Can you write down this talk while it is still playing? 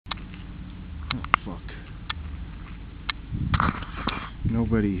Oh, fuck.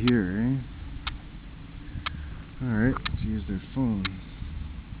 Nobody here, eh? Alright, let's use their phone.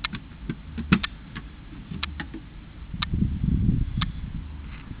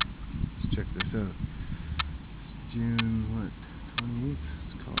 Let's check this out. It's June, what, 28th?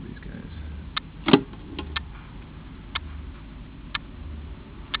 Let's call these guys.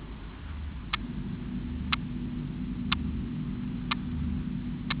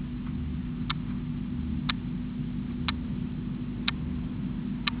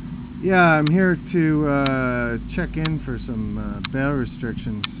 Yeah, I'm here to check in for some bail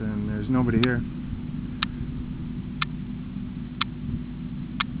restrictions, and there's nobody here.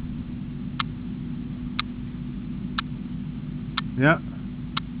 Yeah.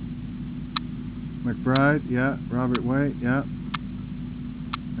 McBride, yeah. Robert White, yeah.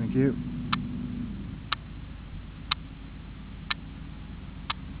 Thank you.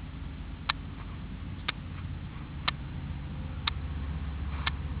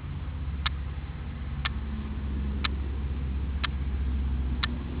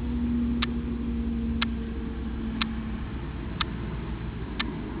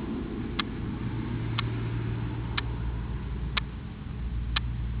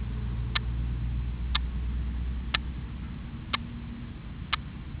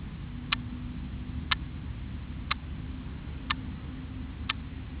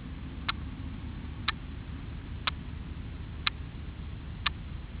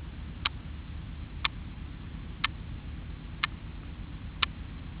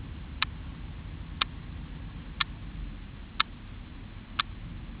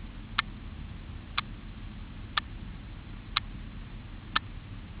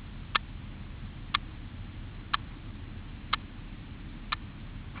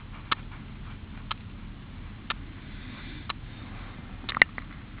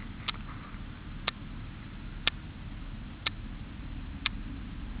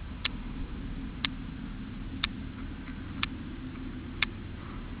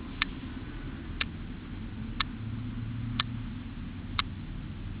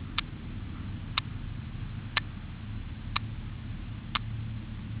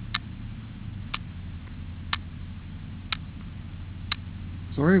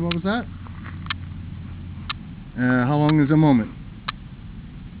 Sorry, what was that? How long is a moment?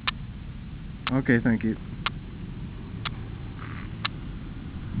 Okay, thank you.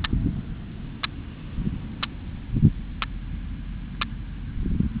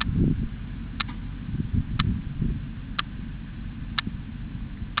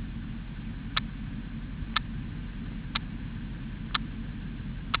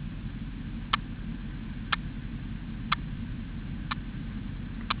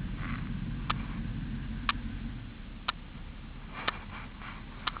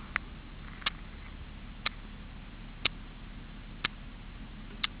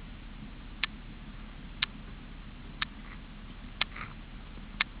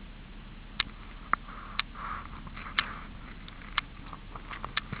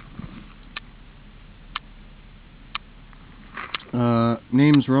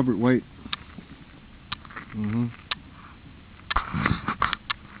 Name's Robert White.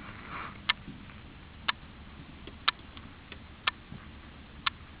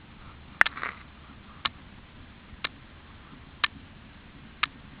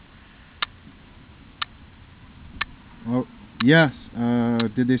 Oh, yes.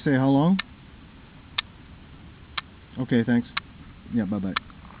 Did they say how long? Okay, thanks. Yeah, bye-bye.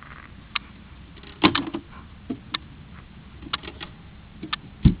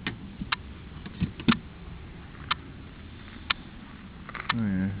 Oh,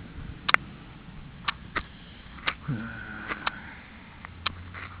 yeah.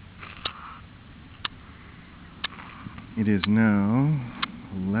 It is now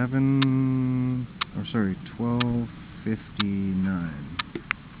 12:59.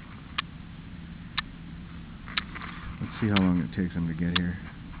 Let's see how long it takes them to get here.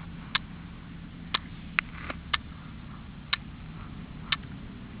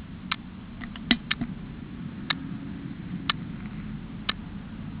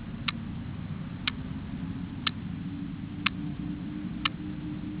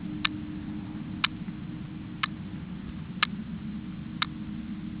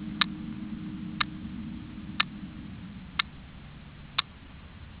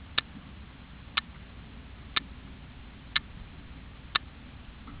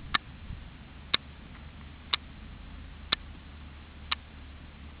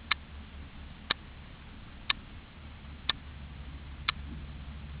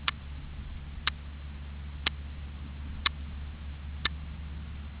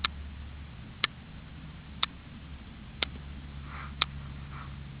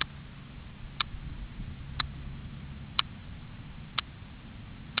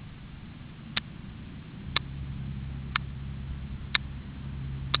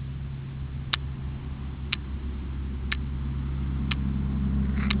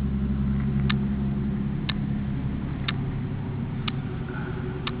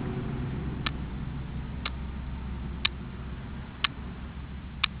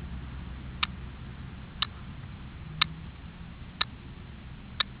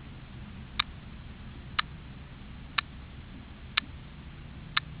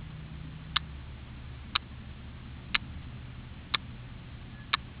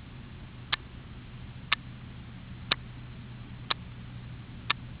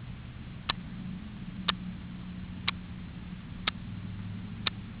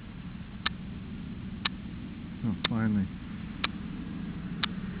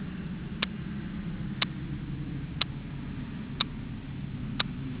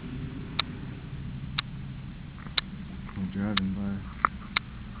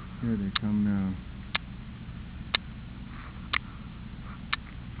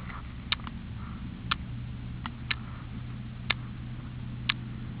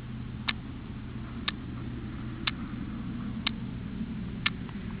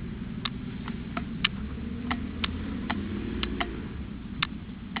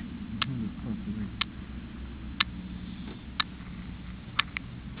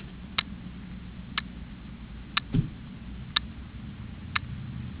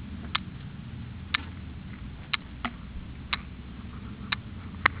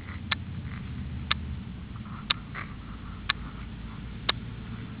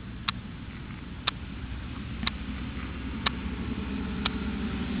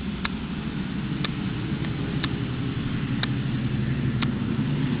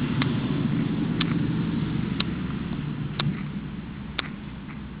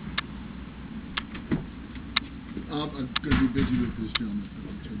 I'm going to be busy with this gentleman.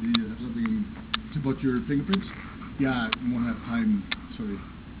 So do you have something it's about your fingerprints? Yeah, I won't have time. Sorry.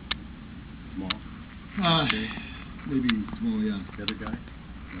 Tomorrow? Maybe tomorrow, yeah. The other guy?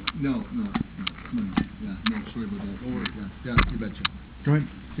 No. Come on. Yeah, no, sorry about that. Don't worry. Yeah, you betcha. Go ahead.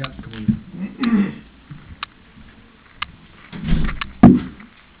 Yeah, come on.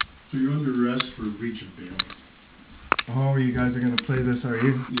 So you're under arrest for breach of bail. Oh, you guys are going to play this, are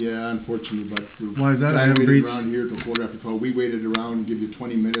you? Yeah, unfortunately, but Why is that? I haven't waited breached around here till 12:15. We waited around, give you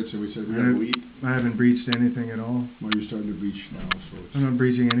 20 minutes, and we said we gotta go eat. I haven't breached anything at all. Well, you're starting to breach now, so it's... I'm not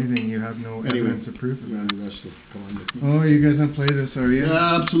breaching anything. You have no evidence of proof of You're that. under arrest. Come on, Nick. Oh, you guys going to play this, are you?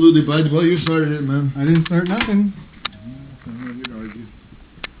 Yeah, absolutely, bud. Well, you started it, man. I didn't start nothing. You'd argue.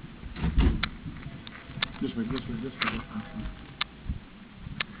 This way.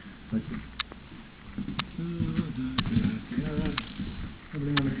 Thank you.